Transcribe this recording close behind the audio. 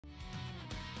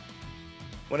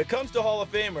When it comes to Hall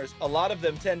of Famers, a lot of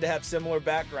them tend to have similar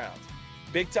backgrounds.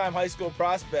 Big-time high school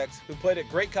prospects who played at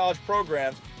great college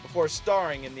programs before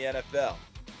starring in the NFL.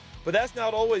 But that's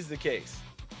not always the case.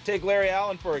 Take Larry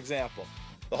Allen, for example.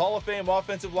 The Hall of Fame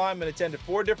offensive lineman attended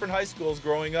 4 different high schools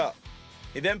growing up.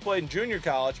 He then played in junior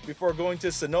college before going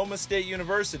to Sonoma State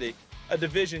University, a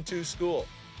Division II school.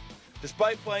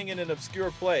 Despite playing in an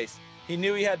obscure place, he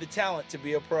knew he had the talent to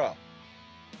be a pro.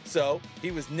 So,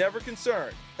 he was never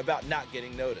concerned about not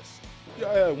getting noticed. Yeah,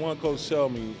 I had one coach tell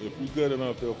me, if you're good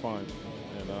enough, they'll find you.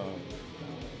 And I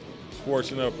was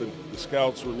fortunate enough that the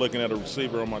scouts were looking at a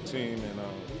receiver on my team, and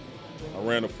I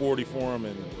ran a 40 for him,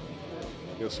 and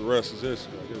I guess the rest is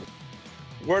history, I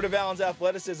guess. Word of Allen's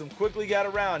athleticism quickly got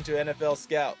around to NFL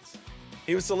scouts.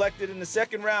 He was selected in the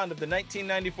second round of the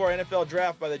 1994 NFL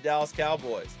Draft by the Dallas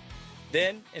Cowboys.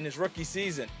 Then, in his rookie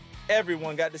season,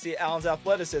 everyone got to see Allen's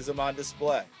athleticism on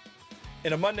display.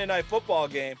 In a Monday Night Football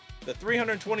game, the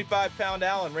 325-pound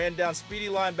Allen ran down speedy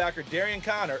linebacker Darian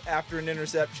Connor after an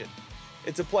interception.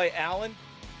 It's a play Allen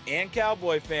and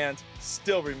Cowboy fans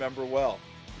still remember well.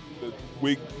 The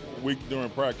week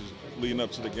during practice leading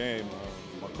up to the game,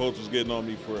 my coach was getting on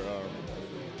me for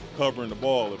covering the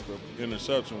ball if the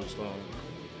interception was thrown.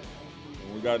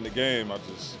 When we got in the game, I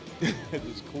just it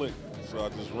just clicked. So I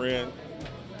just ran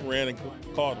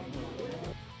and caught him.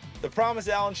 The promise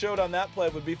Allen showed on that play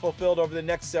would be fulfilled over the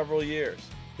next several years.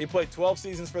 He played 12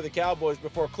 seasons for the Cowboys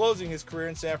before closing his career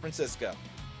in San Francisco.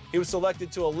 He was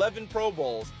selected to 11 Pro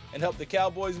Bowls and helped the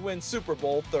Cowboys win Super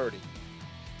Bowl 30.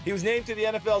 He was named to the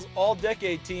NFL's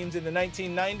All-Decade teams in the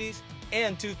 1990s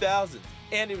and 2000s,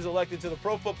 and he was elected to the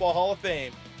Pro Football Hall of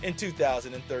Fame in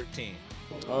 2013.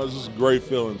 It was just a great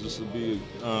feeling just to be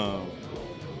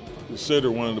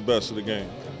considered one of the best of the game.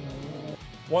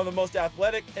 One of the most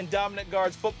athletic and dominant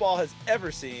guards football has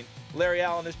ever seen, Larry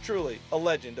Allen is truly a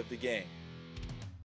legend of the game.